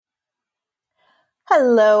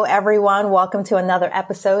Hello, everyone. Welcome to another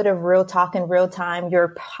episode of Real Talk in Real Time,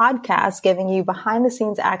 your podcast giving you behind the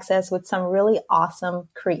scenes access with some really awesome,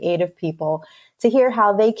 creative people to hear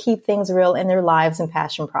how they keep things real in their lives and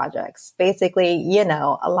passion projects. Basically,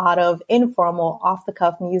 a lot of informal, off the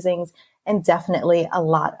cuff musings and definitely a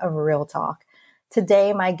lot of real talk.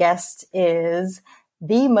 Today, my guest is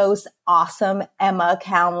the most awesome Emma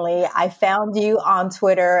Cownley. I found you on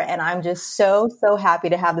Twitter and I'm just so happy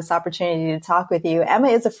to have this opportunity to talk with you. Emma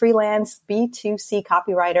is a freelance B2C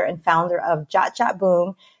copywriter and founder of Jot Jot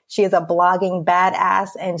Boom. She is a blogging badass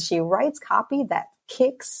and she writes copy that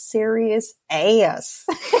kicks serious ass.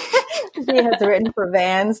 She has written for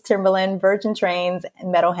Vans, Timberland, Virgin Trains,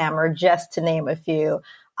 and Metal Hammer, just to name a few.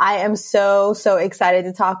 I am so excited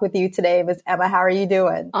to talk with you today, Ms. Emma. How are you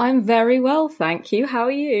doing? I'm very well, thank you. How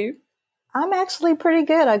are you? I'm actually pretty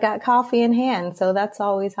good. I got coffee in hand, so that's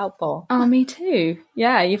always helpful. Oh, me too.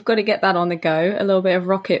 Yeah, you've got to get that on the go. A little bit of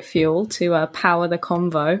rocket fuel to power the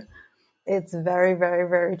convo. It's very, very,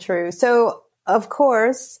 very true. So, of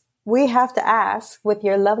course, we have to ask, with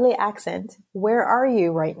your lovely accent, where are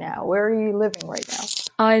you right now? Where are you living right now?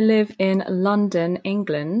 I live in London,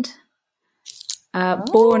 England.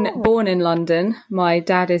 Born in London. My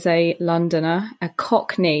dad is a Londoner, a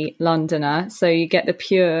Cockney Londoner. So you get the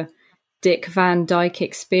pure Dick Van Dyke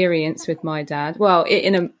experience with my dad. Well,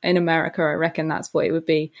 in America, I reckon that's what it would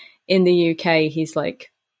be. In the UK, he's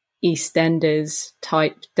like EastEnders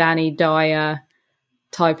type, Danny Dyer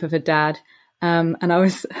type of a dad. And I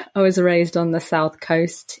was raised on the south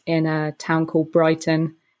coast in a town called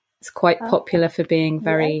Brighton. It's quite popular for being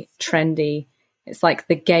very trendy. It's like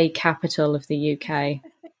the gay capital of the UK.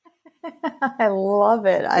 I love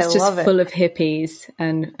it. It's just full of hippies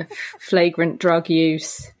and flagrant drug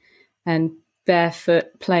use and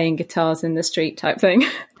barefoot playing guitars in the street type thing.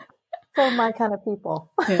 For my kind of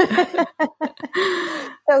people. Yeah.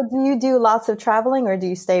 So do you do lots of traveling or do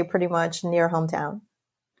you stay pretty much near hometown?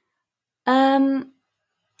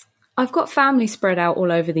 I've got family spread out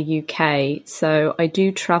all over the UK. So I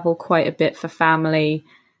do travel quite a bit for family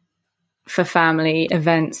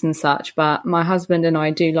events and such, but my husband and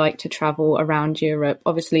I do like to travel around Europe.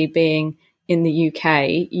 Obviously, being in the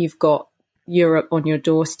UK, you've got Europe on your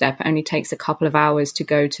doorstep. It only takes a couple of hours to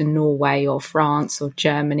go to Norway or France or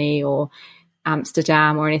Germany or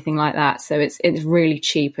Amsterdam or anything like that. So it's really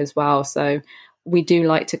cheap as well. So we do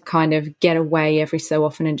like to kind of get away every so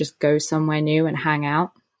often and just go somewhere new and hang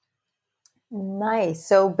out. Nice.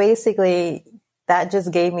 So basically, that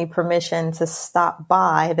just gave me permission to stop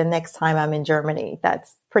by the next time I'm in Germany.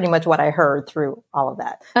 That's pretty much what I heard through all of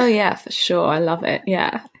that. Oh, yeah, for sure. I love it.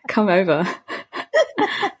 Yeah. Come over.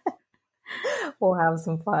 We'll have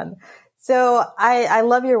some fun. So I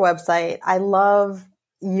love your website. I love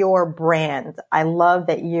your brand. I love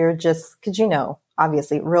that you're just, because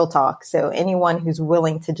obviously real talk. So anyone who's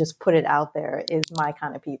willing to just put it out there is my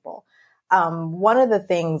kind of people. One of the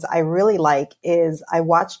things I really like is I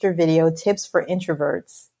watched your video, Tips for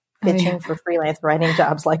Introverts, Pitching for Freelance Writing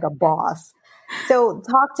Jobs Like a Boss. So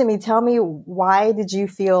talk to me. Tell me, why did you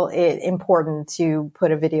feel it important to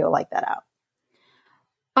put a video like that out?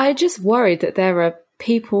 I just worried that there are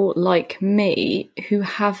people like me who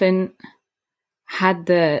haven't had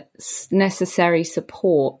the necessary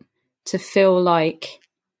support to feel like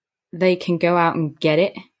they can go out and get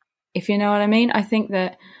it, if you know what I mean. I think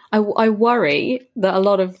that I worry that a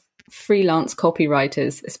lot of freelance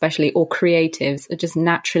copywriters, especially, or creatives, are just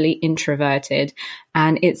naturally introverted.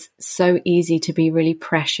 And it's so easy to be really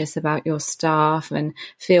precious about your stuff and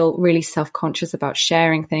feel really self-conscious about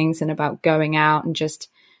sharing things and about going out and just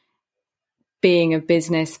being a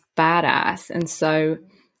business badass. And so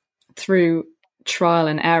through trial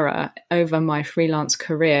and error over my freelance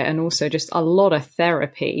career and also just a lot of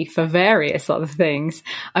therapy for various other things,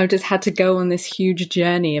 I've just had to go on this huge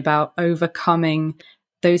journey about overcoming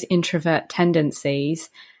those introvert tendencies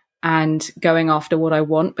and going after what I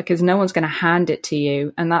want, because no one's going to hand it to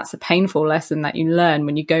you. And that's a painful lesson that you learn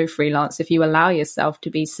when you go freelance. If you allow yourself to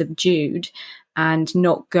be subdued and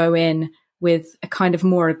not go in with a kind of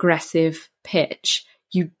more aggressive pitch,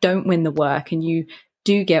 you don't win the work and you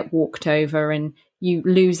do get walked over and you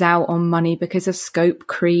lose out on money because of scope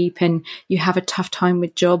creep, and you have a tough time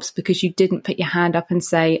with jobs because you didn't put your hand up and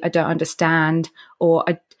say, I don't understand, or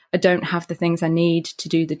I don't have the things I need to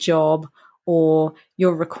do the job, or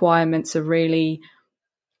your requirements are really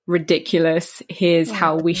ridiculous. Here's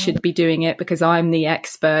how we should be doing it because I'm the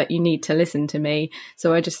expert. You need to listen to me.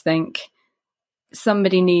 So I just think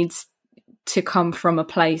somebody needs to come from a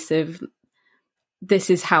place of, this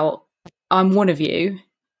is how I'm one of you,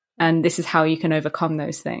 and this is how you can overcome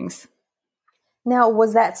those things. Now,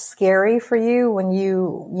 was that scary for you when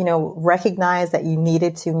you recognized that you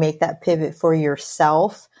needed to make that pivot for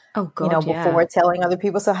yourself, Oh God, before yeah. telling other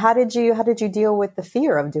people? So how did you deal with the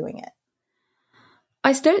fear of doing it?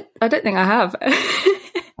 I don't think I have.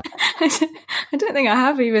 I don't think I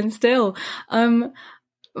have even still.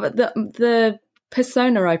 But the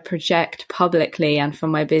persona I project publicly and for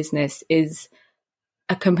my business is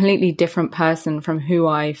a completely different person from who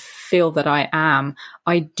I feel that I am.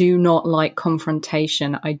 I do not like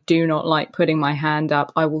confrontation. I do not like putting my hand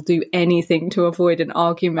up. I will do anything to avoid an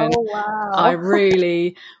argument. Oh, wow.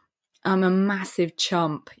 I'm a massive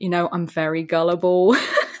chump. I'm very gullible.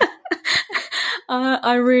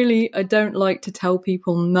 I don't like to tell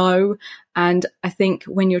people no. And I think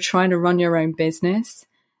when you're trying to run your own business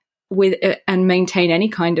and maintain any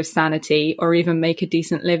kind of sanity or even make a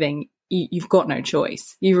decent living, you've got no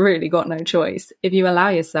choice. You've really got no choice. If you allow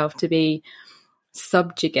yourself to be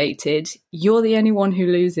subjugated, you're the only one who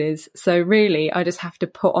loses. So really, I just have to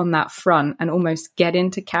put on that front and almost get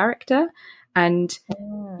into character and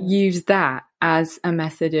use that as a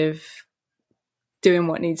method of doing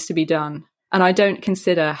what needs to be done. And I don't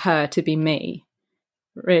consider her to be me,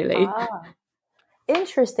 really.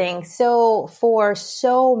 Interesting. So for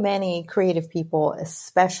so many creative people,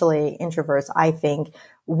 especially introverts, I think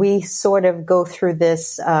we sort of go through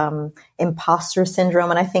this imposter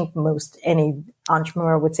syndrome. And I think any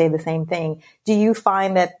entrepreneur would say the same thing. Do you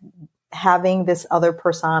find that having this other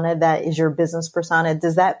persona that is your business persona,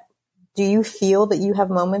 do you feel that you have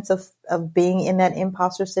moments of being in that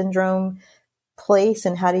imposter syndrome place?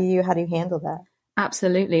 And how do you handle that?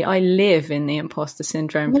 Absolutely. I live in the imposter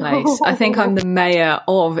syndrome place. I think I'm the mayor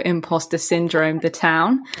of imposter syndrome, the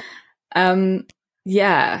town.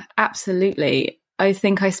 Yeah, absolutely. I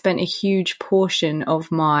think I spent a huge portion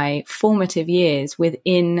of my formative years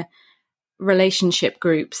within relationship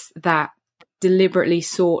groups that deliberately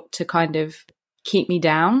sought to kind of keep me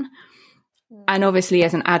down. And obviously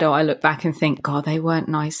as an adult, I look back and think, God, they weren't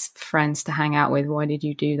nice friends to hang out with. Why did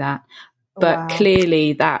you do that? But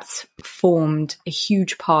clearly that's formed a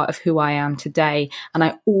huge part of who I am today. And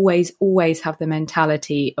I always have the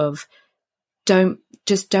mentality of don't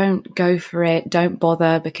go for it. Don't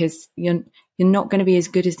bother, because you're not going to be as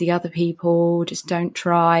good as the other people. Just don't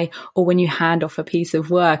try. Or when you hand off a piece of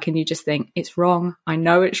work and you just think it's wrong. I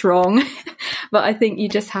know it's wrong. But I think you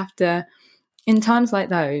just have to, in times like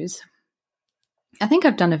those, I think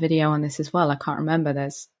I've done a video on this as well. I can't remember.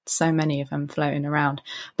 There's so many of them floating around.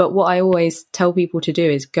 But what I always tell people to do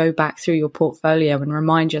is go back through your portfolio and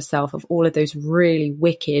remind yourself of all of those really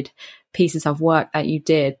wicked pieces of work that you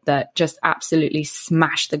did that just absolutely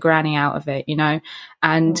smashed the granny out of it,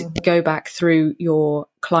 and go back through your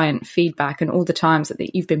client feedback and all the times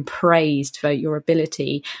that you've been praised for your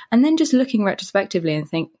ability. And then just looking retrospectively and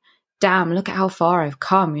think, damn, look at how far I've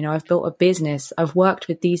come. I've built a business. I've worked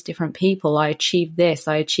with these different people. I achieved this.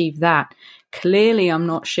 I achieved that. Clearly, I'm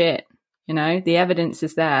not shit. The evidence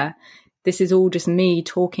is there. This is all just me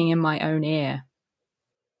talking in my own ear.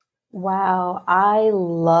 Wow. I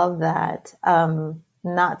love that.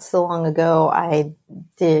 Not so long ago, I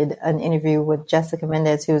did an interview with Jessica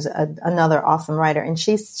Mendez, who's another awesome writer. And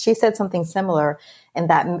she said something similar, in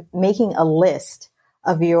that making a list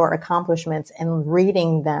of your accomplishments and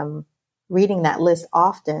reading that list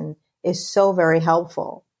often is so very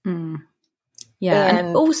helpful. Yeah.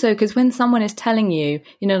 And also, because when someone is telling you,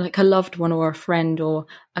 like a loved one or a friend or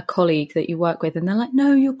a colleague that you work with, and they're like,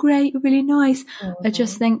 no, you're great, you're really nice. I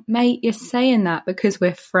just think, mate, you're saying that because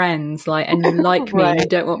we're friends, and you like me, you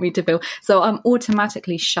don't want me to feel. So I'm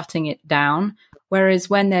automatically shutting it down. Whereas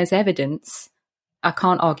when there's evidence, I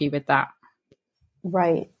can't argue with that.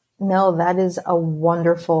 Right. No, that is a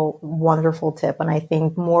wonderful, wonderful tip. And I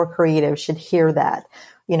think more creatives should hear that.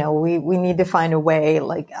 We need to find a way,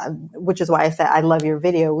 which is why I said, I love your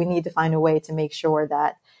video. We need to find a way to make sure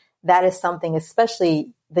that is something,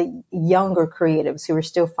 especially the younger creatives who are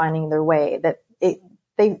still finding their way, that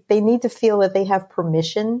they need to feel that they have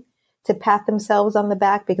permission to pat themselves on the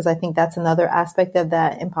back, because I think that's another aspect of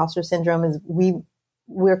that imposter syndrome is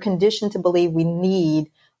we're conditioned to believe we need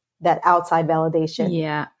that outside validation.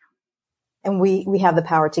 Yeah. And we have the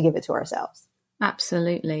power to give it to ourselves.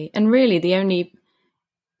 Absolutely. And really the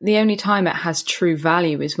only time it has true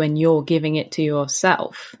value is when you're giving it to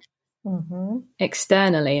yourself.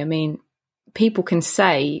 Externally. I mean, people can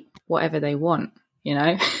say whatever they want,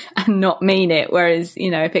 and not mean it. Whereas,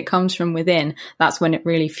 if it comes from within, that's when it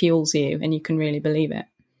really fuels you and you can really believe it.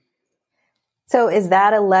 So is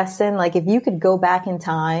that a lesson? If you could go back in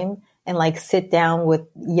time and sit down with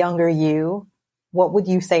younger you, what would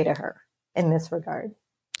you say to her in this regard?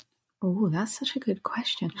 Oh, that's such a good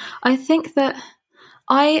question. I think that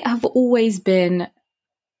I have always been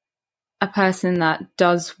a person that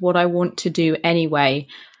does what I want to do anyway,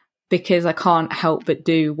 because I can't help but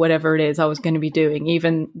do whatever it is I was going to be doing,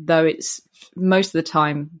 even though it's most of the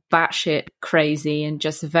time batshit crazy and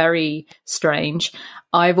just very strange.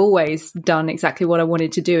 I've always done exactly what I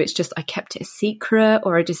wanted to do. It's just I kept it a secret,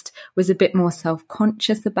 or I just was a bit more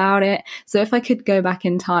self-conscious about it. So if I could go back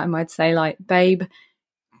in time, I'd say, like, babe,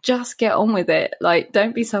 just get on with it. Like,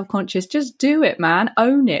 don't be self-conscious. Just do it, man.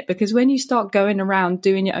 Own it. Because when you start going around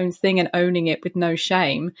doing your own thing and owning it with no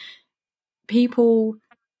shame, people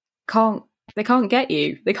can't get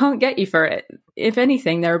you. They can't get you for it. If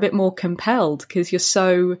anything, they're a bit more compelled because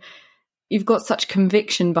you've got such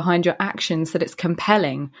conviction behind your actions that it's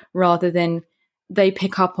compelling, rather than they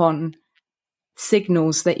pick up on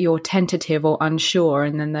signals that you're tentative or unsure,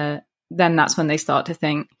 and then that's when they start to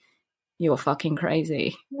think you're fucking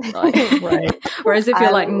crazy. Like, right. Whereas if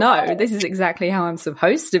you're like, no, this is exactly how I'm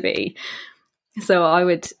supposed to be. So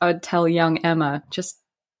I'd tell young Emma, just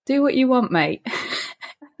do what you want, mate.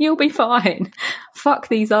 You'll be fine. Fuck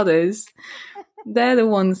these others. They're the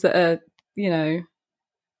ones that are,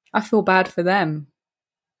 I feel bad for them.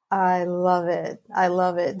 I love it. I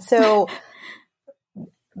love it. So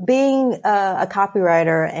being a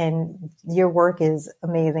copywriter, and your work is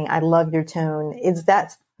amazing. I love your tone.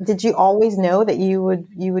 Did you always know that you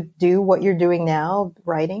would do what you're doing now,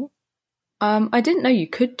 writing? I didn't know you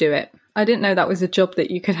could do it. I didn't know that was a job that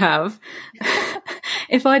you could have.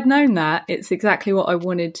 If I'd known that, it's exactly what I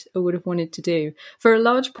would have wanted to do. For a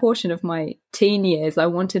large portion of my teen years, I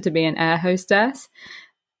wanted to be an air hostess.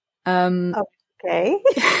 Okay.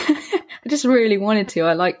 I just really wanted to.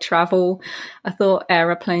 I like travel. I thought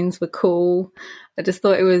aeroplanes were cool. I just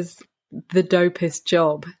thought it was the dopest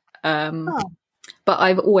job. But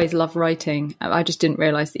I've always loved writing. I just didn't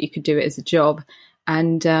realize that you could do it as a job.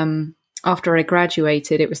 And after I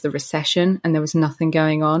graduated, it was the recession and there was nothing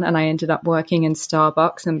going on. And I ended up working in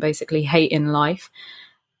Starbucks and basically hating life.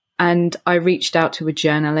 And I reached out to a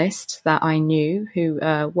journalist that I knew who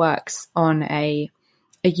works on a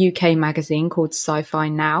UK magazine called Sci-Fi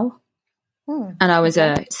Now. And I was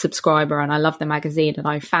a subscriber and I loved the magazine, and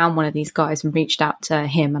I found one of these guys and reached out to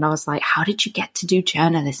him, and I was like, how did you get to do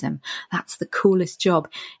journalism? That's the coolest job.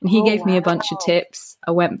 And he gave me a bunch of tips.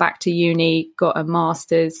 I went back to uni, got a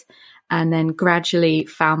master's, and then gradually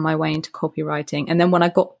found my way into copywriting. And then when I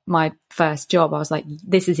got my first job, I was like,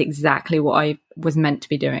 this is exactly what I was meant to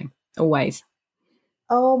be doing, always.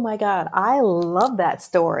 Oh my God. I love that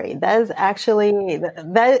story. That is actually,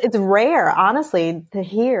 it's rare, honestly, to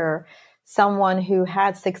hear someone who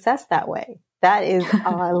had success that way. That is,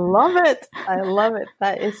 I love it. I love it.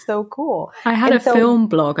 That is so cool. I had a film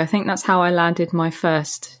blog. I think that's how I landed my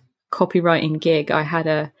first copywriting gig. I had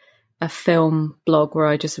a film blog where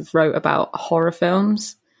I just wrote about horror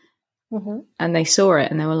films. And they saw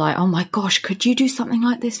it and they were like, oh my gosh, could you do something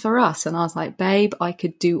like this for us? And I was like, babe, I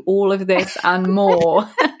could do all of this and more.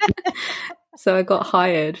 So I got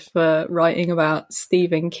hired for writing about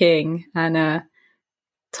Stephen King and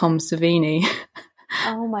Tom Savini.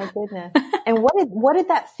 Oh my goodness. And what did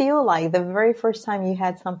that feel like the very first time you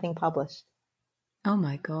had something published? Oh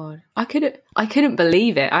my God. I couldn't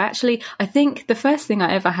believe it. I think the first thing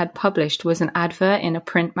I ever had published was an advert in a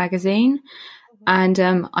print magazine. And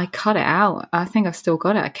I cut it out. I think I've still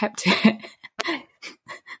got it. I kept it.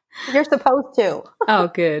 You're supposed to. Oh,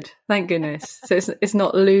 good. Thank goodness. So it's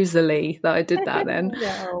not loserly that I did that then.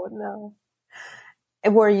 No.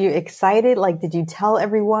 Were you excited? Like, did you tell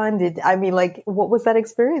everyone? What was that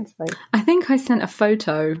experience like? I think I sent a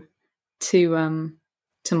photo to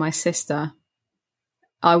my sister.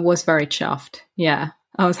 I was very chuffed. Yeah,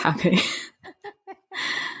 I was happy.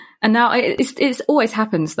 And now it always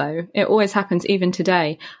happens, though. It always happens even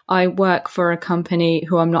today. I work for a company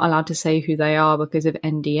who I'm not allowed to say who they are because of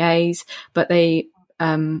NDAs, but they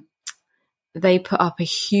put up a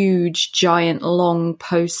huge, giant, long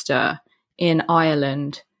poster in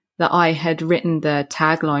Ireland that I had written the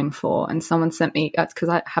tagline for. And someone sent me, because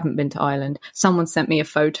I haven't been to Ireland, someone sent me a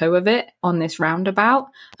photo of it on this roundabout.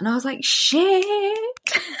 And I was like, shit.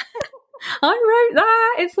 I wrote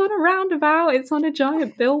that. It's on a roundabout. It's on a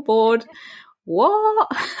giant billboard.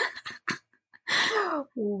 What?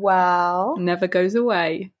 Wow. Never goes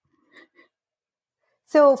away.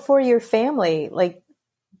 So for your family,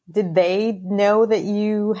 did they know that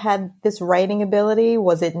you had this writing ability?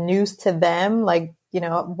 Was it news to them?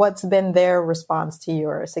 What's been their response to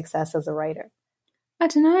your success as a writer? I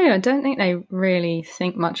don't know. I don't think they really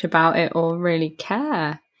think much about it or really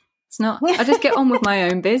care. It's not, I just get on with my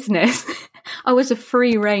own business. I was a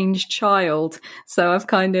free range child, so I've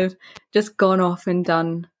kind of just gone off and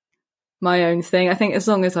done my own thing. I think as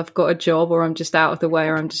long as I've got a job or I'm just out of the way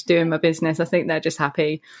or I'm just doing my business, I think they're just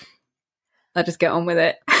happy. I just get on with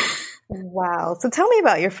it. Wow. So tell me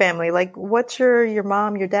about your family. Like, what's your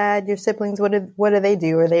mom, your dad, your siblings? What do they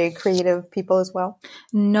do? Are they creative people as well?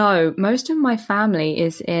 No, most of my family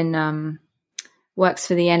is in works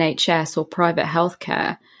for the NHS or private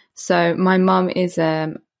healthcare. So my mum is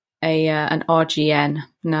an RGN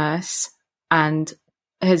nurse and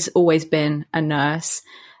has always been a nurse.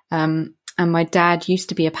 And my dad used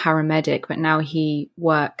to be a paramedic, but now he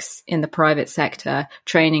works in the private sector,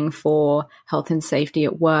 training for health and safety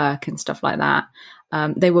at work and stuff like that.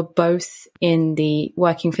 They were both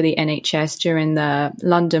working for the NHS during the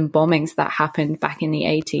London bombings that happened back in the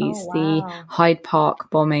 80s, Oh, wow. the Hyde Park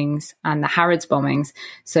bombings and the Harrods bombings.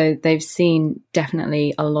 So they've seen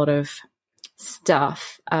definitely a lot of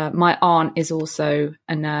stuff. My aunt is also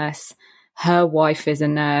a nurse. Her wife is a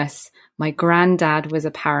nurse. My granddad was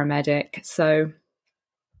a paramedic. So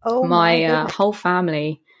my whole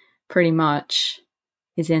family pretty much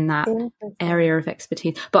is in that area of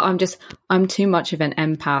expertise. But I'm too much of an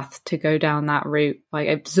empath to go down that route. Like,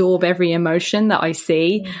 absorb every emotion that I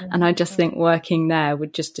see. And I just think working there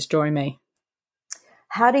would just destroy me.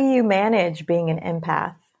 How do you manage being an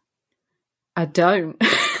empath? I don't.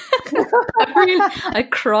 I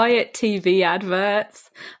cry at TV adverts.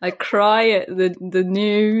 I cry at the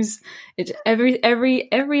news. Every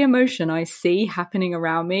emotion I see happening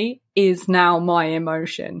around me is now my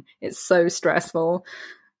emotion. It's so stressful.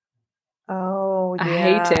 Oh, yeah. I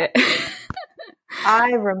hate it.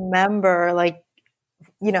 I remember, like,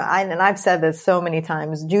 and I've said this so many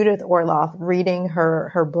times, Judith Orloff, reading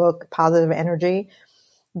her book, Positive Energy,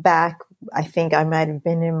 back, I think I might have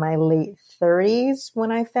been in my late 30s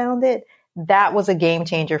when I found it. That was a game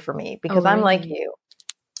changer for me because I'm like you.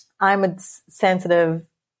 I'm a sensitive,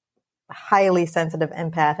 highly sensitive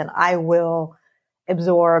empath, and I will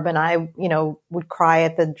absorb, and I, would cry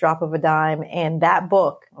at the drop of a dime. And that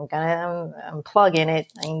book, I'm plugging it.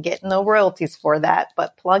 I ain't getting no royalties for that,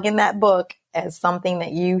 but plug in that book as something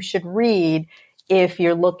that you should read if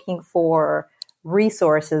you're looking for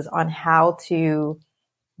resources on how to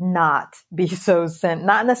not be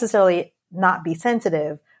not necessarily not be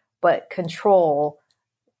sensitive, but control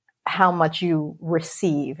how much you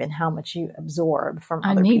receive and how much you absorb from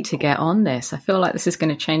other people. I need to get on this. I feel like this is going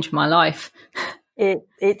to change my life.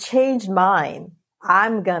 It changed mine.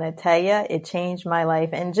 I'm going to tell you, it changed my life.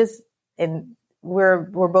 And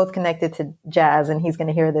we're both connected to Jazz, and he's going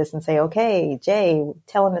to hear this and say, okay, Jay,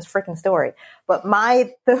 tell him this freaking story. But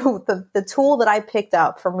the tool that I picked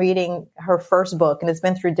up from reading her first book, and it's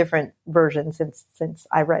been through different versions since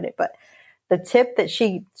I read it, but the tip that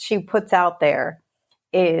she puts out there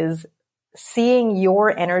is seeing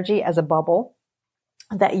your energy as a bubble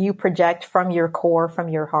that you project from your core, from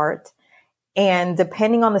your heart. And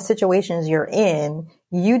depending on the situations you're in,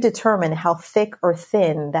 you determine how thick or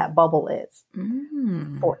thin that bubble is.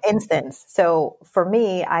 For instance, so for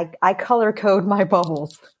me, I color code my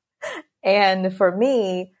bubbles. And for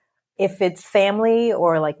me, if it's family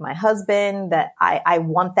or like my husband that I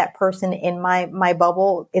want that person in my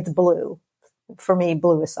bubble, it's blue. For me,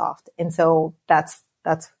 blue is soft. And so that's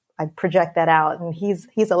I project that out, and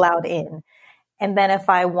he's allowed in. And then if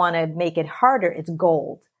I want to make it harder, it's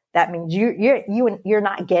gold. That means you're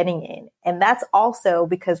not getting in. And that's also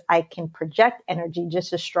because I can project energy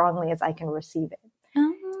just as strongly as I can receive it.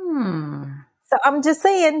 So I'm just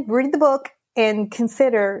saying, read the book and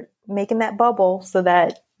consider making that bubble so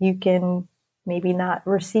that you can maybe not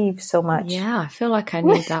receive so much. Yeah, I feel like I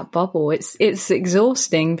need that bubble. It's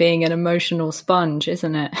exhausting being an emotional sponge,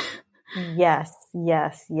 isn't it? Yes.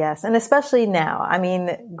 And especially now. I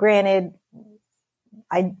mean, granted,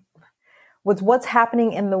 with what's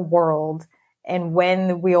happening in the world and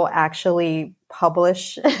when we'll actually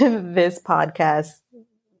publish this podcast,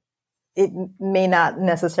 it may not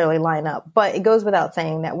necessarily line up, but it goes without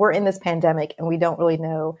saying that we're in this pandemic and we don't really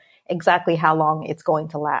know exactly how long it's going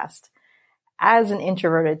to last. As an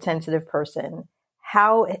introverted, sensitive person,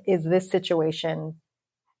 how is this situation,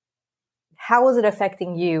 how is it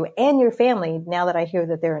affecting you and your family now that I hear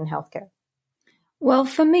that they're in healthcare? Well,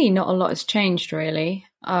 for me, not a lot has changed really.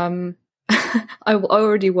 I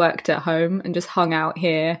already worked at home and just hung out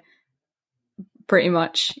here pretty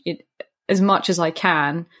much as much as I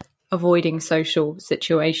can, avoiding social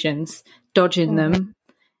situations, dodging them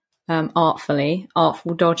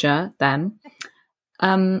artful dodger them.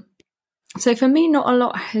 So for me, not a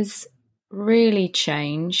lot has really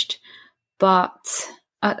changed, but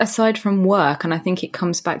aside from work, and I think it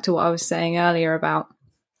comes back to what I was saying earlier about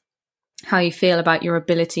how you feel about your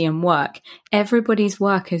ability in work. Everybody's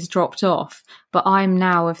work has dropped off, but I'm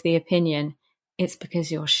now of the opinion it's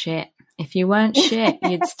because you're shit. If you weren't shit,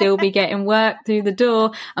 you'd still be getting work through the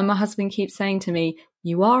door. And my husband keeps saying to me,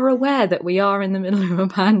 you are aware that we are in the middle of a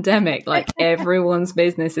pandemic, like everyone's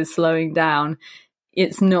business is slowing down.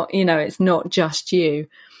 It's not, it's not just you.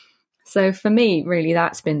 So for me, really,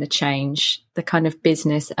 that's been the change, the kind of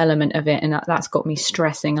business element of it. And that's got me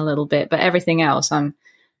stressing a little bit. But everything else I'm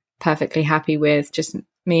perfectly happy with, just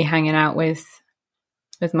me hanging out with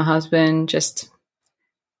my husband, just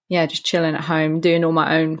chilling at home, doing all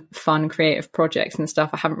my own fun creative projects and stuff.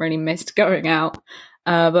 I haven't really missed going out.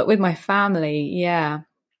 But with my family,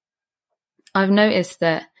 I've noticed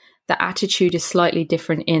that the attitude is slightly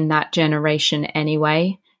different in that generation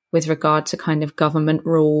anyway, with regard to kind of government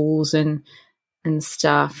rules and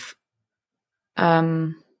stuff.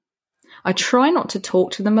 I try not to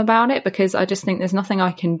talk to them about it because I just think there's nothing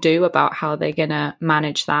I can do about how they're going to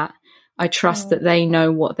manage that. I trust that they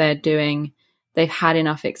know what they're doing. They've had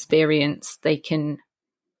enough experience. They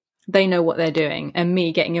know what they're doing. And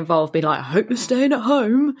me getting involved, be like, I hope you're staying at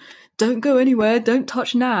home. Don't go anywhere. Don't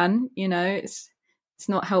touch Nan. It's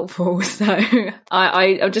not helpful. So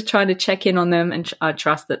I'm just trying to check in on them, and I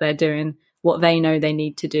trust that they're doing what they know they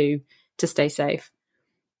need to do to stay safe.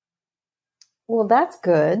 Well, that's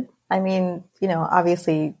good. I mean,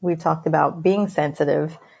 obviously we've talked about being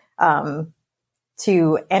sensitive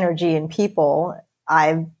to energy and people.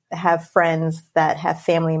 I have friends that have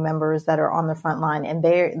family members that are on the front line, and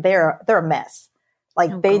they're a mess.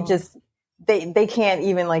 Like they can't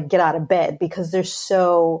even like get out of bed because they're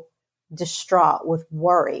so distraught with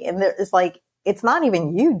worry. And it's like, it's not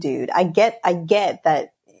even you, dude. I get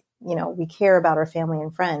that, we care about our family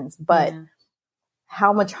and friends, but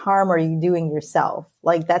how much harm are you doing yourself?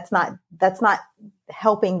 Like that's not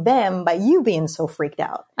helping them by you being so freaked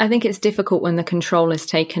out. I think it's difficult when the control is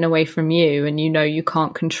taken away from you and you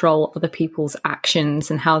can't control other people's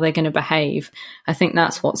actions and how they're going to behave. I think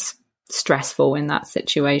that's what's stressful in that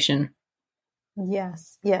situation.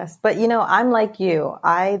 Yes. But I'm like you.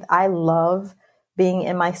 I love being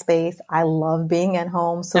in my space. I love being at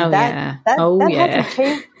home. So that hasn't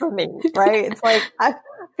changed for me, right? It's like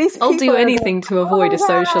I'll do anything to avoid a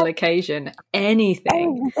social occasion.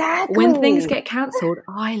 Anything. Exactly. When things get cancelled,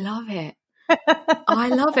 I love it.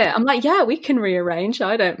 I'm like, yeah, we can rearrange.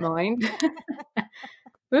 I don't mind.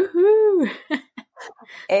 Woohoo.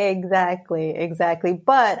 Exactly.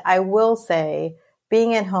 But I will say,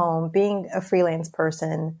 being at home, being a freelance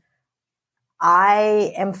person,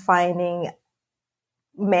 I am finding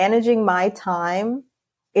managing my time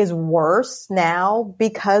is worse now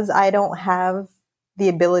because I don't have the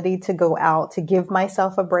ability to go out to give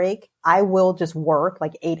myself a break. I will just work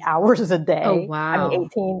like 8 hours a day. Oh, wow. I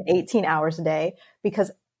mean, 18 hours a day, because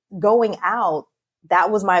going out,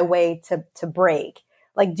 that was my way to break.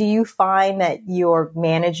 Like, do you find that your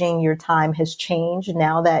managing your time has changed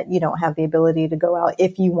now that you don't have the ability to go out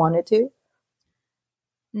if you wanted to?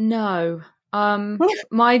 No.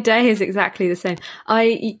 My day is exactly the same.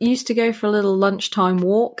 I used to go for a little lunchtime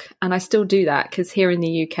walk, and I still do that because here in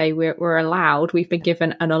the UK we're allowed, we've been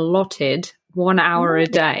given an allotted 1 hour a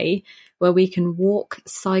day where we can walk,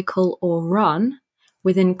 cycle or run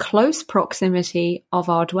within close proximity of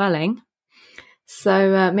our dwelling.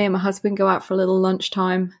 So me and my husband go out for a little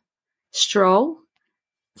lunchtime stroll.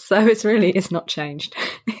 So it's not changed.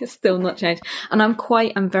 It's still not changed. And I'm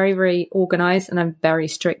very, very organized, and I'm very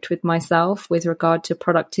strict with myself with regard to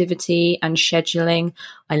productivity and scheduling.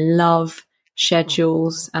 I love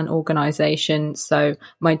schedules and organization. So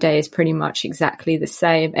my day is pretty much exactly the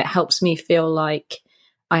same. It helps me feel like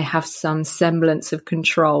I have some semblance of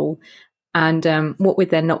control. And what with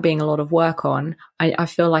there not being a lot of work on, I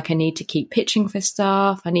feel like I need to keep pitching for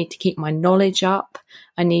stuff. I need to keep my knowledge up.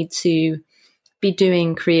 I need to be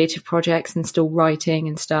doing creative projects and still writing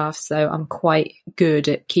and stuff. So I'm quite good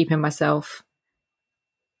at keeping myself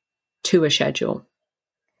to a schedule.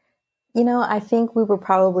 I think we were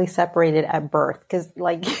probably separated at birth because,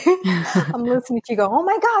 like, I'm listening to you go, oh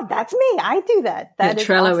my God, that's me. I do that.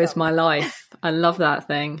 Trello awesome. Is my life. I love that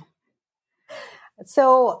thing.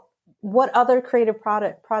 So what other creative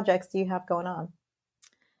projects do you have going on?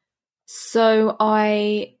 So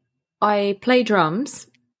I play drums.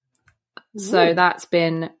 So that's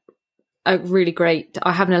been a really great.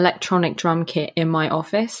 I have an electronic drum kit in my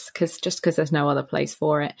office because there's no other place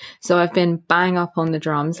for it. So I've been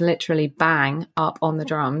literally bang up on the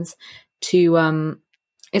drums to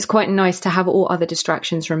it's quite nice to have all other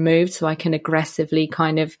distractions removed so I can aggressively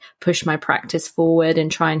kind of push my practice forward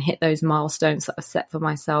and try and hit those milestones that I've set for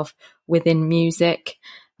myself within music.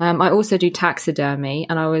 I also do taxidermy,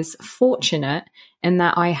 and I was fortunate in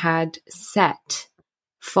that I had set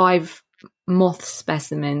 5 moth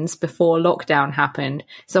specimens before lockdown happened.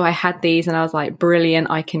 So I had these and I was like, brilliant,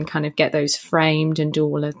 I can kind of get those framed and do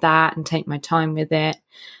all of that and take my time with it.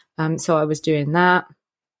 So I was doing that.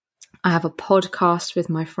 I have a podcast with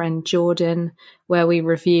my friend Jordan where we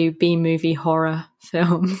review B-movie horror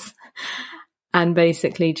films and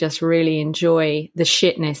basically just really enjoy the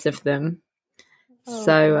shitness of them. Oh.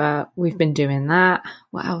 So we've been doing that.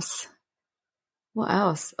 What else?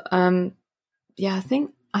 Yeah, I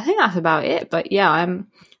think that's about it. But yeah,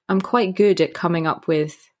 I'm quite good at coming up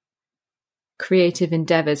with creative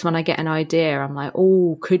endeavors. When I get an idea, I'm like,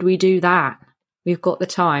 oh, could we do that? We've got the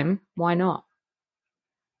time. Why not?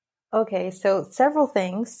 Okay, so several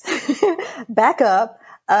things. Back up.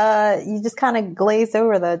 You just kind of glazed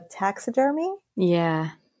over the taxidermy.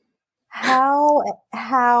 Yeah.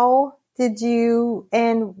 How did you,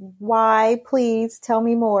 and why? Please tell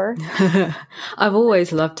me more. I've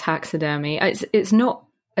always loved taxidermy. It's not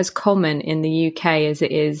as common in the UK as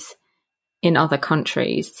it is in other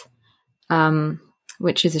countries,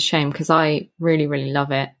 which is a shame because I really, really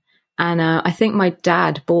love it. And I think my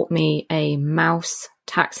dad bought me a mouse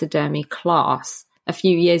taxidermy class a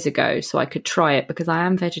few years ago so I could try it because I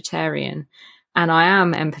am vegetarian and I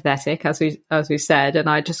am empathetic, as we said, and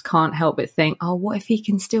I just can't help but think, oh, what if he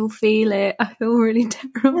can still feel it? I feel really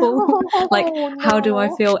terrible. No. How do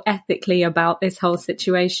I feel ethically about this whole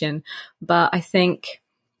situation? But I think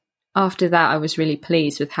after that, I was really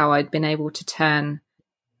pleased with how I'd been able to turn,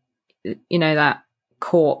 that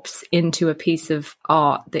corpse into a piece of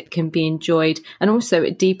art that can be enjoyed. And also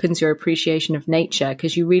it deepens your appreciation of nature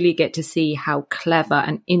because you really get to see how clever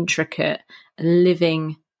and intricate a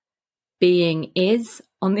living being is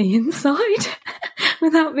on the inside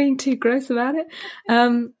without being too gross about it.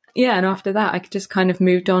 And after that I just kind of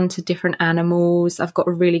moved on to different animals. I've got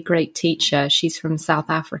a really great teacher. She's from South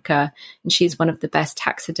Africa and she's one of the best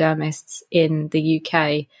taxidermists in the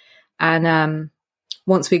UK. And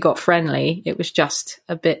once we got friendly, it was just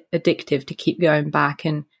a bit addictive to keep going back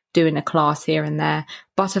and doing a class here and there.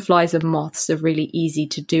 Butterflies and moths are really easy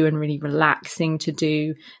to do and really relaxing to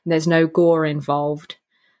do. There's no gore involved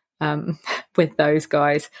with those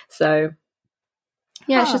guys. So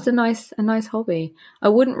yeah, It's just a nice hobby. I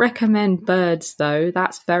wouldn't recommend birds though.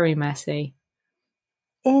 That's very messy.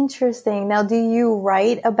 Interesting. Now, do you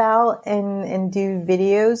write about and do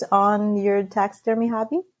videos on your taxidermy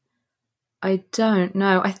hobby? I don't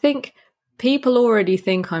know. I think people already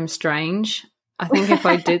think I'm strange. I think if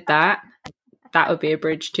I did that, that would be a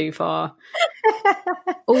bridge too far.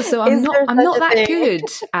 Also, I'm not that good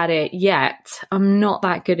at it yet.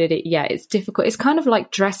 It's difficult. It's kind of like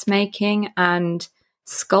dressmaking and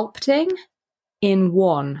sculpting in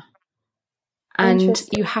one. And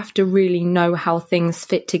you have to really know how things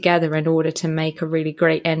fit together in order to make a really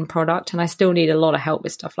great end product. And I still need a lot of help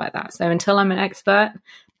with stuff like that. So until I'm an expert,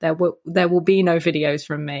 there will be no videos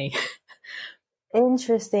from me.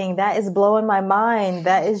 Interesting. That is blowing my mind.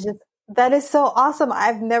 That is so awesome.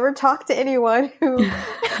 I've never talked to anyone who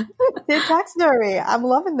did taxidermy. I'm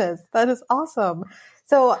loving this. That is awesome.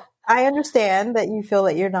 So I understand that you feel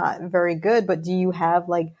that you're not very good, but do you have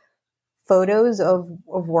like photos of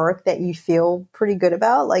work that you feel pretty good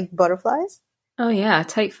about, like butterflies? Oh yeah,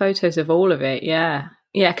 take photos of all of it. Yeah.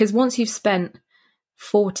 Because once you've spent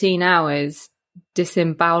 14 hours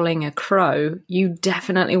disemboweling a crow, you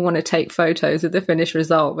definitely want to take photos of the finished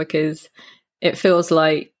result because it feels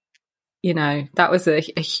like, that was a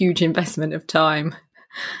huge investment of time.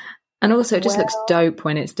 And also it just looks dope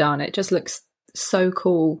when it's done. It just looks so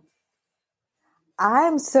cool.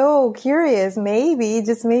 I'm so curious. Maybe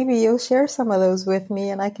you'll share some of those with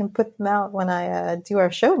me and I can put them out when I do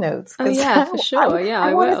our show notes. Oh yeah, for sure.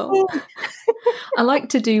 I will. I like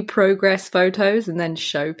to do progress photos and then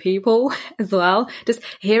show people as well. Just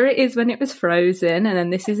here it is when it was frozen, and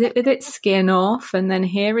then this is it with its skin off, and then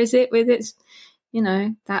here is it with its,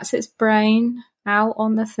 that's its brain out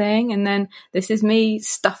on the thing, and then this is me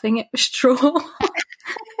stuffing it with straw.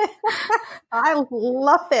 I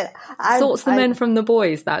love it. Sorts the men from the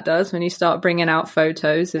boys, that does, when you start bringing out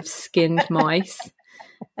photos of skinned mice.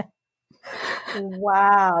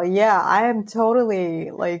 Wow. Yeah, I am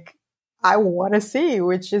totally like, I want to see,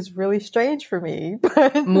 which is really strange for me.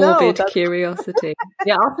 But morbid curiosity.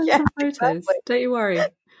 Yeah, I'll send some photos. Exactly. Don't you worry.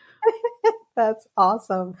 That's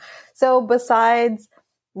awesome. So besides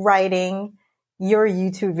writing, your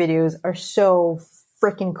YouTube videos are so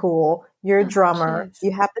freaking cool. You're a drummer. Jeez.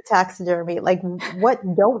 You have the taxidermy. Like, what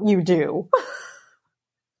don't you do?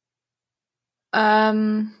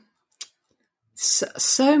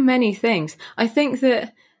 So many things. I think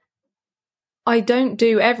that I don't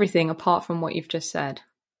do everything apart from what you've just said.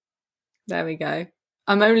 There we go.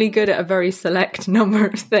 I'm only good at a very select number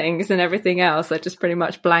of things, and everything else I just pretty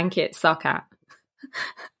much blanket suck at.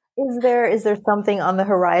 Is there something on the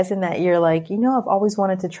horizon that you're like, I've always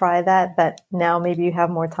wanted to try that now maybe you have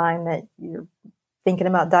more time that you're thinking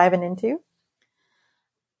about diving into?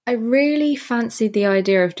 I really fancied the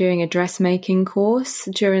idea of doing a dressmaking course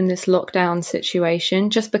during this lockdown situation,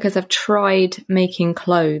 just because I've tried making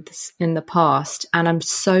clothes in the past and I'm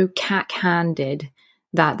so cack-handed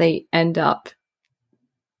that they end up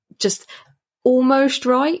just almost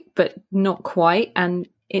right, but not quite. And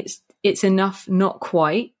it's enough not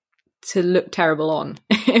quite to look terrible on,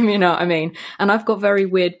 you know what I mean? And I've got very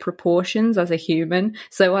weird proportions as a human,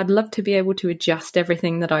 so I'd love to be able to adjust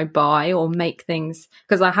everything that I buy or make things,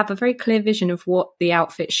 because I have a very clear vision of what the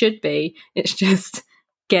outfit should be. It's just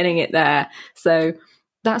getting it there. So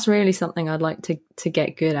that's really something I'd like to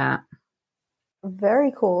get good at.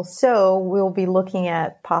 Very cool. So we'll be looking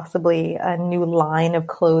at possibly a new line of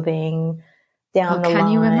clothing down the line.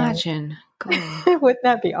 Can you imagine? God. Wouldn't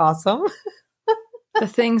that be awesome? The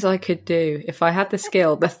things I could do if I had the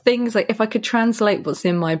skill, the things like if I could translate what's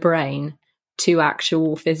in my brain to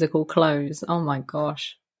actual physical clothes. Oh my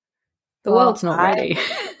gosh. The world's not ready.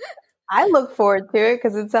 I look forward to it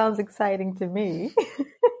because it sounds exciting to me.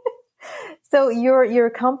 So your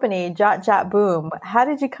company, Jot Jot Boom, how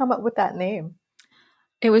did you come up with that name?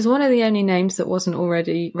 It was one of the only names that wasn't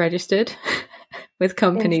already registered with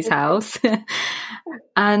Companies House.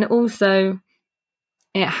 And also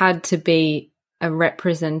it had to be a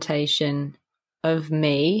representation of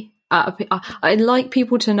me. I'd like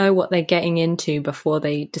people to know what they're getting into before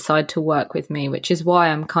they decide to work with me, which is why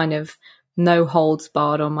I'm kind of no holds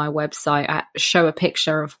barred on my website. I show a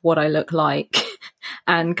picture of what I look like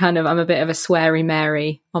and kind of I'm a bit of a sweary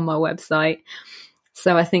Mary on my website.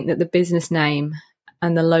 So I think that the business name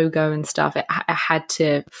and the logo and stuff, it had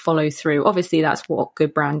to follow through. Obviously, that's what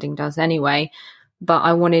good branding does anyway. But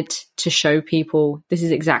I wanted to show people this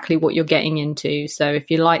is exactly what you're getting into. So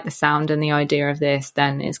if you like the sound and the idea of this,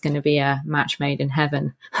 then it's going to be a match made in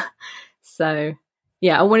heaven. So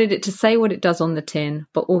yeah, I wanted it to say what it does on the tin,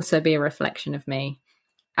 but also be a reflection of me.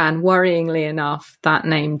 And worryingly enough, that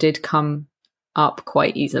name did come up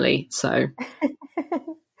quite easily. So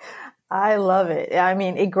I love it. I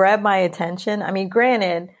mean, it grabbed my attention. I mean,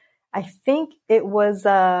 granted, I think it was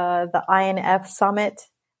the INF summit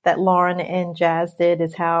that Lauren and Jazz did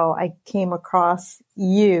is how I came across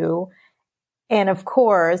you. And of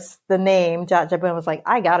course, the name Jot Jot Boom was like,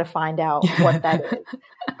 I got to find out what that is,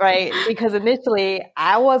 right? Because initially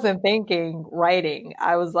I wasn't thinking writing.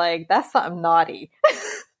 I was like, that's something naughty.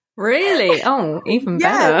 Really? Oh, even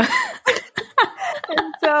better.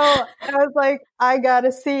 And so I was like, I got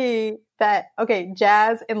to see that, okay,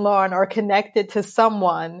 Jazz and Lauren are connected to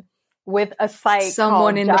someone with a site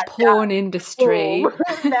someone in the porn industry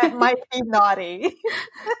that might be naughty.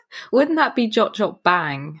 Wouldn't that be Jot Jot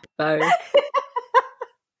Bang though?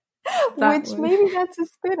 Maybe that's a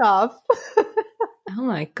spin-off. Oh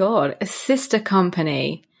my god, a sister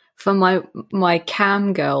company for my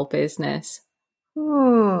cam girl business.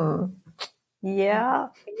 Yeah,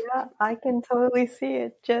 I can totally see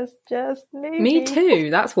it. Just maybe. Me too.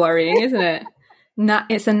 That's worrying, isn't it?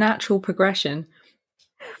 It's a natural progression.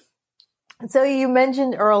 So you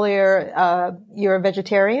mentioned earlier you're a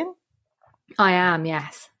vegetarian? I am,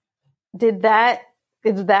 yes. Is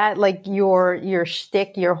that like your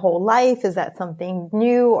shtick your whole life? Is that something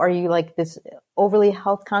new? Are you like this overly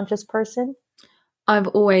health conscious person? I've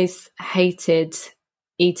always hated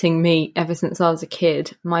eating meat ever since I was a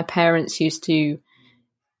kid. My parents used to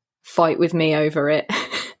fight with me over it.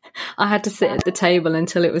 I had to sit at the table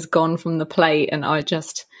until it was gone from the plate, and I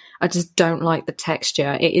just don't like the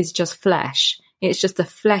texture. It is just flesh. It's just a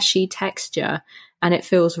fleshy texture and it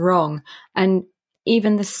feels wrong. And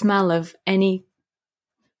even the smell of any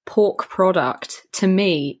pork product to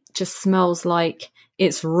me just smells like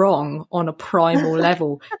it's wrong on a primal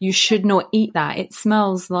level. You should not eat that. It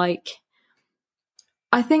smells like,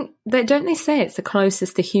 I think don't they say it's the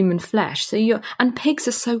closest to human flesh? And pigs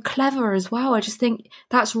are so clever as well. I just think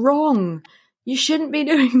that's wrong. You shouldn't be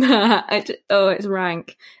doing that. It's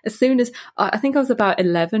rank. As soon as I think I was about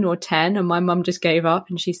 11 or 10 and my mum just gave up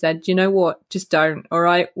and she said, you know what? Just don't. All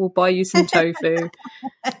right. We'll buy you some tofu.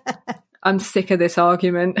 I'm sick of this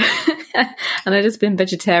argument. And I've just been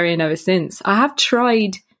vegetarian ever since. I have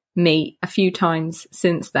tried meat a few times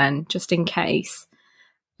since then, just in case.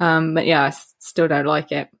 But yeah, I still don't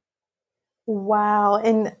like it. Wow.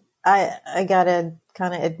 And I gotta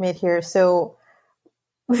kind of admit here. So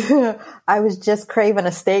I was just craving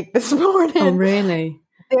a steak this morning. Oh, really?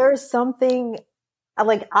 There's something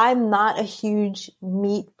like, I'm not a huge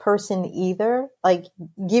meat person either. Like,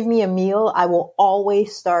 give me a meal, I will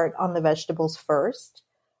always start on the vegetables first.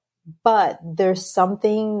 But there's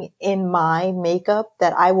something in my makeup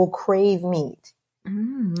that I will crave meat.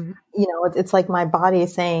 Mm. You know, it's like my body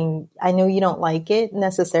is saying, I know you don't like it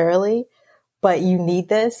necessarily, but you need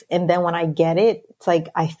this. And then when I get it, it's like,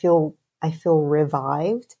 I feel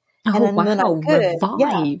revived. Oh, and then, wow. then I'm good.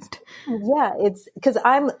 Revived. Yeah. It's because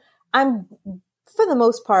I'm for the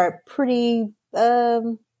most part pretty,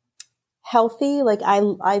 healthy. Like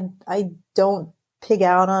I don't pig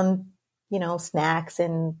out on, snacks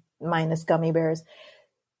and minus gummy bears.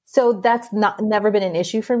 So that's never been an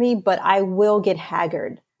issue for me, but I will get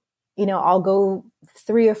haggard. I'll go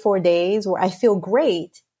 3 or 4 days where I feel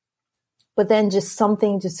great, but then just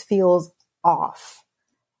something just feels off.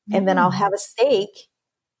 And then I'll have a steak,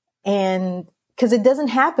 and because it doesn't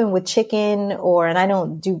happen with chicken and I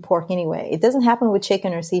don't do pork anyway. It doesn't happen with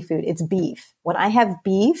chicken or seafood. It's beef. When I have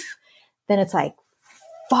beef, then it's like,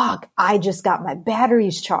 fuck, I just got my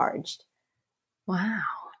batteries charged. Wow.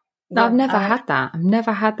 No, I've never had that. I've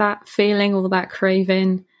never had that feeling or that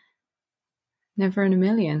craving. Never in a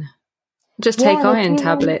million. Just take iron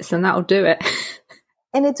tablets and that'll do it.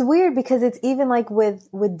 And it's weird because it's even like with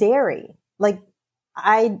dairy. Like,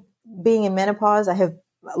 being in menopause, I have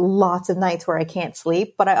lots of nights where I can't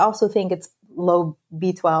sleep, but I also think it's low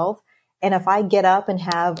B12. And if I get up and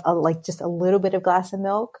have just a little bit of glass of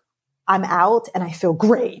milk, I'm out and I feel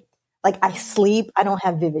great. Like, I sleep, I don't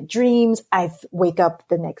have vivid dreams. I wake up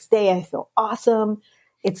the next day, I feel awesome.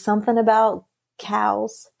 It's something about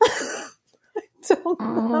cows.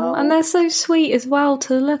 And they're so sweet as well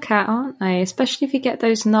to look at, aren't they? Especially if you get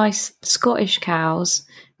those nice Scottish cows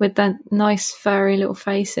with the nice furry little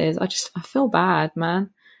faces. I feel bad, man.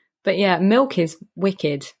 But yeah, milk is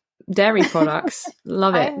wicked. Dairy products,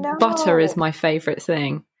 love it. Butter is my favourite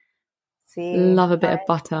thing. See, love a bit of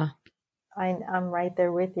butter. I'm right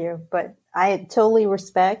there with you, but I totally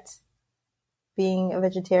respect being a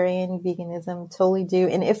vegetarian, veganism, totally do.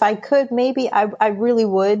 And if I could, maybe I really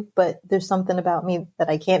would, but there's something about me that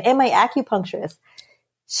I can't. And my acupuncturist,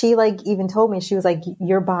 she even told me, she was like,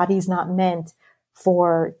 your body's not meant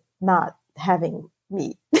for not having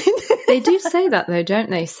meat. They do say that though, don't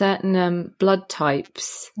they? Certain blood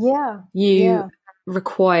types. Yeah.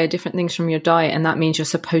 Require different things from your diet, and that means you're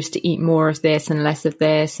supposed to eat more of this and less of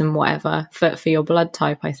this and whatever for your blood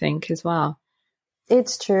type, I think, as well.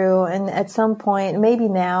 It's true. And at some point, maybe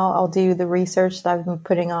now, I'll do the research that I've been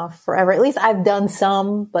putting off forever. At least I've done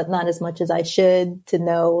some, but not as much as I should, to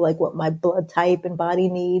know what my blood type and body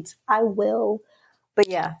needs. I will. But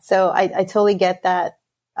yeah, so I totally get that,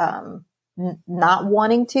 not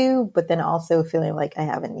wanting to, but then also feeling like I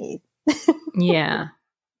have a need. Yeah.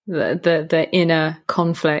 The inner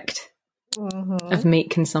conflict of meat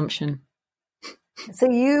consumption. So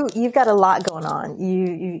you've got a lot going on.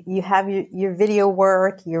 You have your video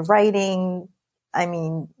work, your writing,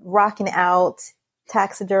 rocking out,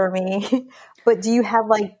 taxidermy. But do you have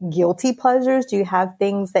guilty pleasures? Do you have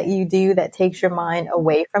things that you do that takes your mind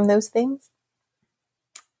away from those things?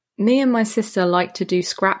 Me and my sister like to do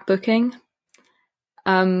scrapbooking.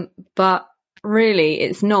 But really,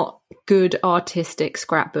 it's not good artistic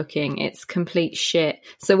scrapbooking. It's complete shit.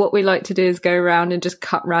 So what we like to do is go around and just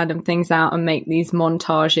cut random things out and make these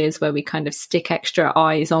montages where we kind of stick extra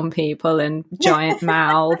eyes on people and giant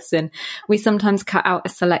mouths. And we sometimes cut out a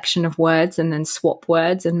selection of words and then swap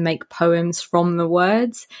words and make poems from the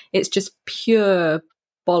words. It's just pure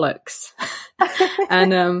bollocks.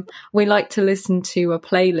 And we like to listen to a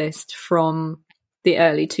playlist from the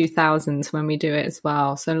early 2000s when we do it as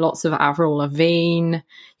well. So lots of Avril Lavigne.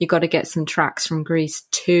 You got to get some tracks from Grease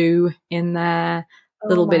 2 in there. A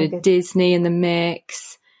little bit of Disney in the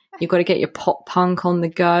mix. You've got to get your pop punk on the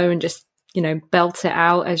go and just, belt it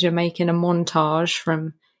out as you're making a montage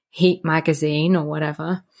from Heat magazine or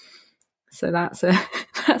whatever. So that's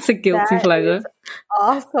a guilty pleasure.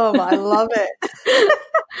 Awesome. I love it.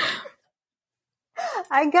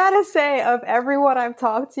 I gotta say, of everyone I've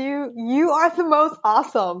talked to, you are the most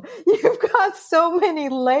awesome. You've got so many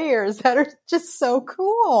layers that are just so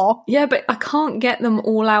cool. Yeah, but I can't get them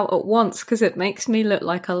all out at once because it makes me look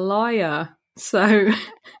like a liar. So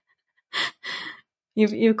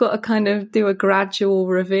you've got to kind of do a gradual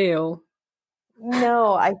reveal.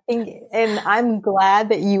 No, I think, and I'm glad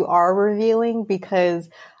that you are revealing, because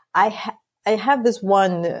I have this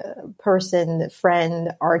one person,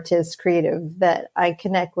 friend, artist, creative that I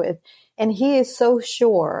connect with, and he is so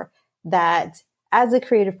sure that as a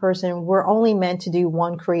creative person, we're only meant to do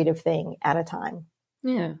one creative thing at a time.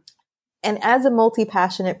 Yeah. And as a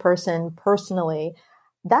multi-passionate person personally,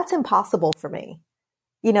 that's impossible for me.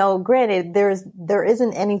 You know, granted, there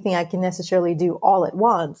isn't anything I can necessarily do all at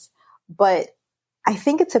once, but I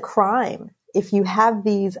think it's a crime if you have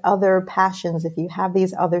these other passions, if you have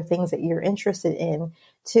these other things that you're interested in,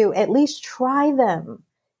 to at least try them.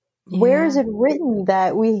 Yeah. Where is it written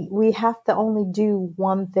that we have to only do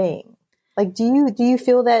one thing? Like, do you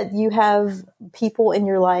feel that you have people in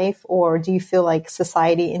your life, or do you feel like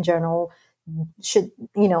society in general should,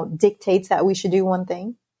 dictates that we should do one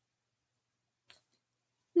thing?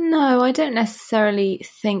 No, I don't necessarily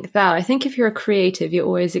think that. I think if you're a creative, you're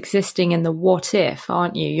always existing in the what if,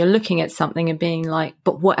 aren't you? You're looking at something and being like,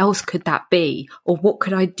 but what else could that be? Or what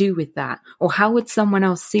could I do with that? Or how would someone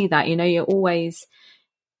else see that? You know, you're always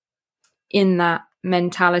in that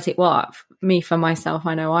mentality. Well, me, for myself,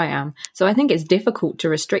 I know I am. So I think it's difficult to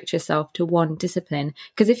restrict yourself to one discipline,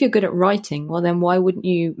 because if you're good at writing, well, then why wouldn't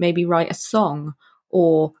you maybe write a song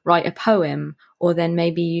or write a poem, or then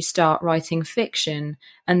maybe you start writing fiction,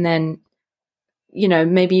 and then,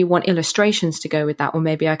 maybe you want illustrations to go with that, or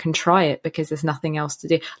maybe I can try it because there's nothing else to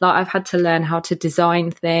do. Like, I've had to learn how to design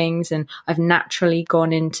things, and I've naturally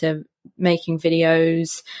gone into making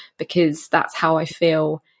videos because that's how I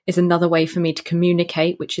feel is another way for me to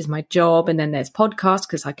communicate, which is my job. And then there's podcasts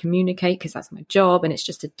because I communicate because that's my job. And it's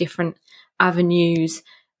just a different avenues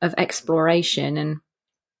of exploration. And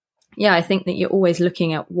yeah, I think that you're always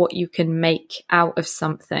looking at what you can make out of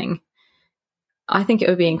something. I think it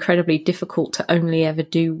would be incredibly difficult to only ever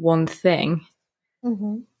do one thing.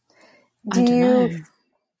 Mm-hmm. I don't know.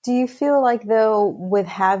 Do you feel like, though, with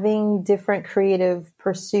having different creative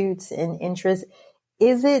pursuits and interests,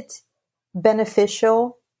 is it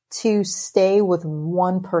beneficial to stay with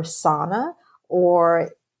one persona?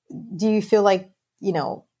 Or do you feel like,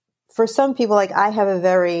 for some people, like I have a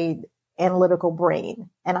very analytical brain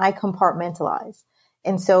and I compartmentalize.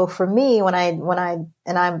 And so for me, and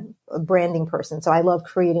I'm a branding person, so I love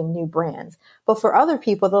creating new brands. But for other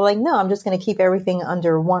people, they're like, no, I'm just going to keep everything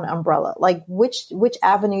under one umbrella. Like, which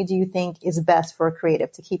avenue do you think is best for a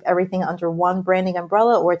creative, to keep everything under one branding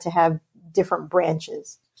umbrella, or to have different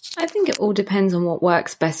branches? I think it all depends on what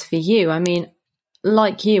works best for you. I mean,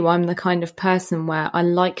 like you, I'm the kind of person where I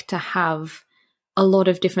like to have a lot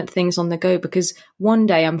of different things on the go, because one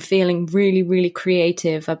day I'm feeling really, really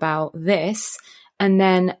creative about this. And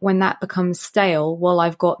then when that becomes stale, well,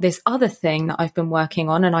 I've got this other thing that I've been working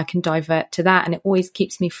on and I can divert to that. And it always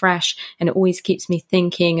keeps me fresh, and it always keeps me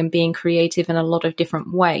thinking and being creative in a lot of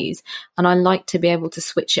different ways. And I like to be able to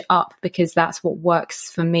switch it up because that's what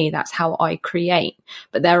works for me. That's how I create.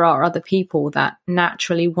 But there are other people that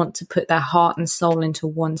naturally want to put their heart and soul into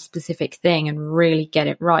one specific thing and really get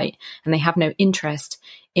it right. And they have no interest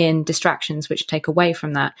in distractions which take away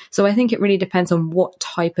from that. So I think it really depends on what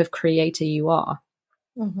type of creator you are.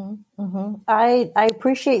 Mm-hmm, mm-hmm. I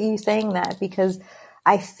appreciate you saying that, because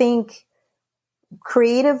I think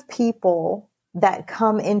creative people that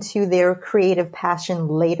come into their creative passion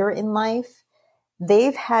later in life,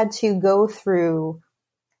 they've had to go through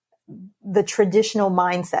the traditional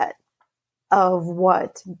mindset of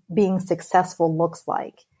what being successful looks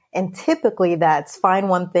like. And typically that's find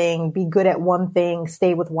one thing, be good at one thing,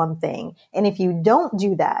 stay with one thing. And if you don't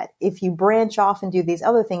do that, if you branch off and do these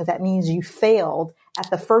other things, that means you failed at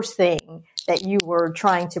the first thing that you were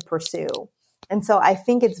trying to pursue. And so I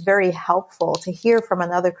think it's very helpful to hear from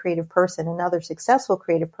another creative person, another successful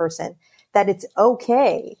creative person, that it's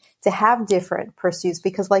okay to have different pursuits,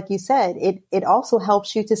 because like you said, it also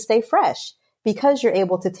helps you to stay fresh, because you're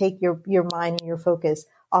able to take your mind and your focus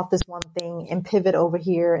off this one thing and pivot over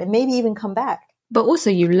here and maybe even come back. But also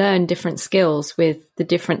you learn different skills with the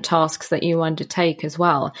different tasks that you undertake as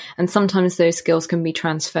well. And sometimes those skills can be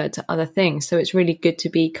transferred to other things. So it's really good to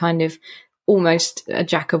be kind of almost a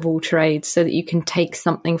jack of all trades, so that you can take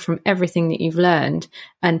something from everything that you've learned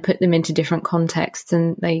and put them into different contexts,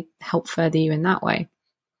 and they help further you in that way.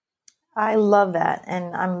 I love that.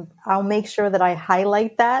 And I'll make sure that I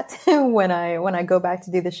highlight that when I go back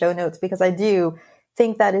to do the show notes, because I do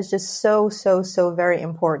think that is just so, so, so very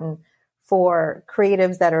important for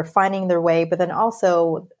creatives that are finding their way, but then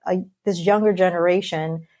also this younger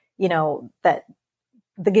generation, that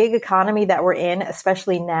the gig economy that we're in,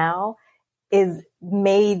 especially now, is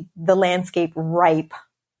made the landscape ripe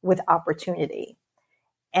with opportunity.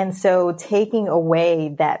 And so taking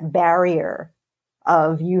away that barrier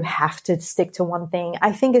of you have to stick to one thing,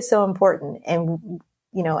 I think is so important. And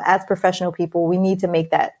as professional people, we need to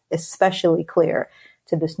make that especially clear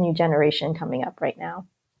to this new generation coming up right now.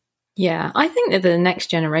 Yeah, I think that the next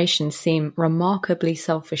generation seem remarkably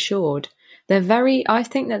self-assured. I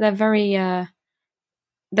think that they're very,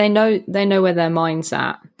 they know where their mind's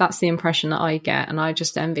at. That's the impression that I get, and I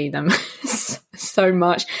just envy them so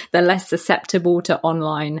much. They're less susceptible to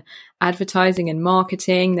online advertising and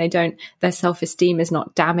marketing. Their self-esteem is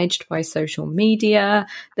not damaged by social media.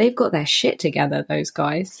 They've got their shit together, those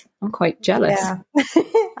guys. I'm quite jealous. Yeah.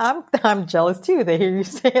 I'm jealous too to hear you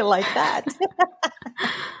say it like that.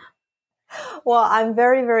 Well, I'm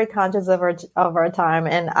very, very conscious of our time,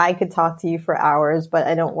 and I could talk to you for hours, but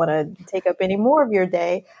I don't want to take up any more of your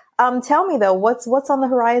day. Tell me though, what's on the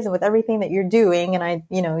horizon with everything that you're doing? And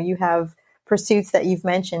you have pursuits that you've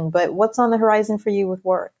mentioned, but what's on the horizon for you with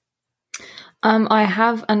work? I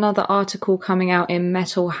have another article coming out in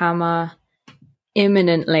Metal Hammer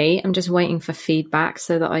imminently. I'm just waiting for feedback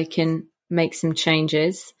so that I can make some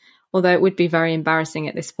changes. Although it would be very embarrassing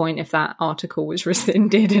at this point if that article was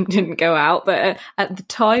rescinded and didn't go out. But at the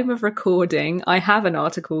time of recording, I have an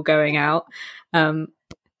article going out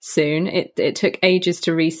soon. It took ages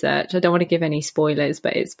to research. I don't want to give any spoilers,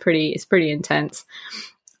 but it's pretty intense.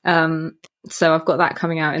 So I've got that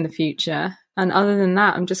coming out in the future. And other than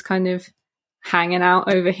that, I'm just kind of hanging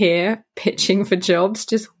out over here, pitching for jobs,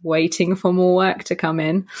 just waiting for more work to come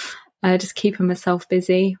in. Just keeping myself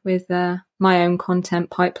busy with my own content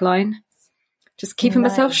pipeline. Just keeping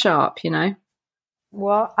myself sharp,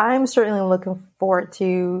 Well, I'm certainly looking forward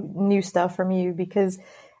to new stuff from you because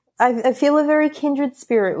I feel a very kindred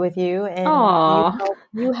spirit with you. And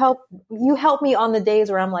you help me on the days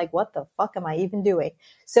where I'm like, what the fuck am I even doing?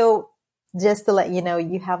 So just to let you know,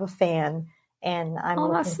 you have a fan, and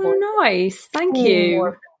I'm that's so nice. Thank you.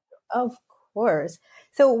 More. Of course.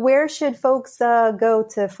 So where should folks go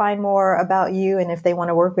to find more about you, and if they want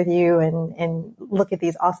to work with you and look at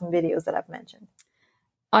these awesome videos that I've mentioned?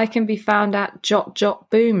 I can be found at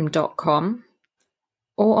jotjotboom.com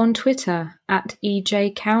or on Twitter at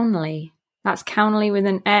EJ Cownley. That's Cownley with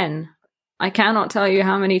an N. I cannot tell you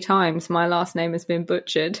how many times my last name has been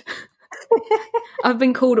butchered. I've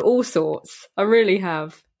been called all sorts. I really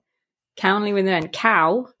have. Cownley with an N.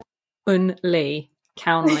 Cownley.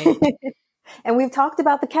 Cownley. And we've talked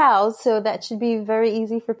about the cows, so that should be very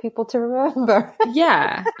easy for people to remember.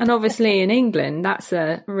 Yeah, and obviously in England, that's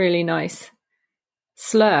a really nice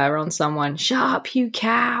slur on someone. Shut up, you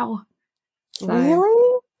cow. So,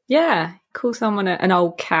 really? Yeah, call someone an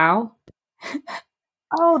old cow.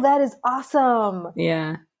 Oh, that is awesome.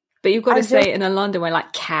 Yeah, but you've got to say it in a London way,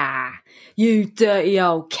 like, cow. You dirty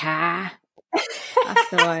old cow. That's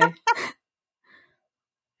the way.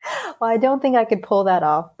 Well, I don't think I could pull that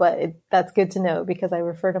off, but that's good to know because I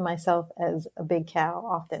refer to myself as a big cow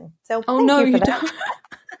often. So, oh no, you don't.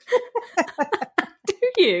 Do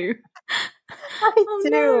you? I do.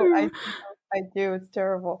 No. I do. It's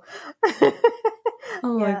terrible.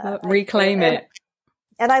 Oh my God! Reclaim it.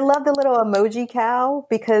 And I love the little emoji cow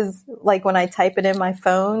because, like, when I type it in my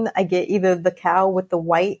phone, I get either the cow with the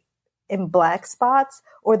white and black spots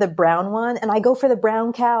or the brown one, and I go for the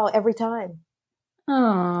brown cow every time.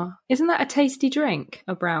 Oh, isn't that a tasty drink,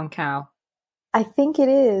 a brown cow? I think it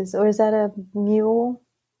is. Or is that a mule?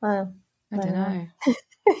 I don't know.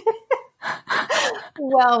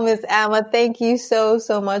 Well, Miss Amma, thank you so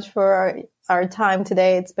much for our time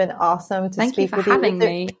today. It's been awesome to speak with you. Thank you for having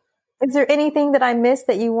me. Is there anything that I missed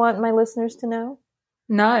that you want my listeners to know?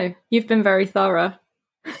 No, you've been very thorough.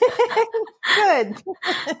 Good.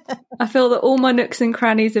 I feel that all my nooks and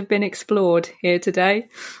crannies have been explored here today.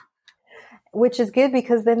 Which is good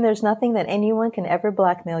because then there's nothing that anyone can ever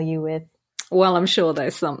blackmail you with. Well, I'm sure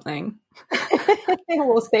there's something.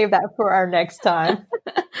 We'll save that for our next time.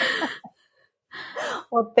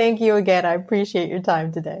 Well, thank you again. I appreciate your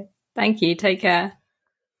time today. Thank you. Take care.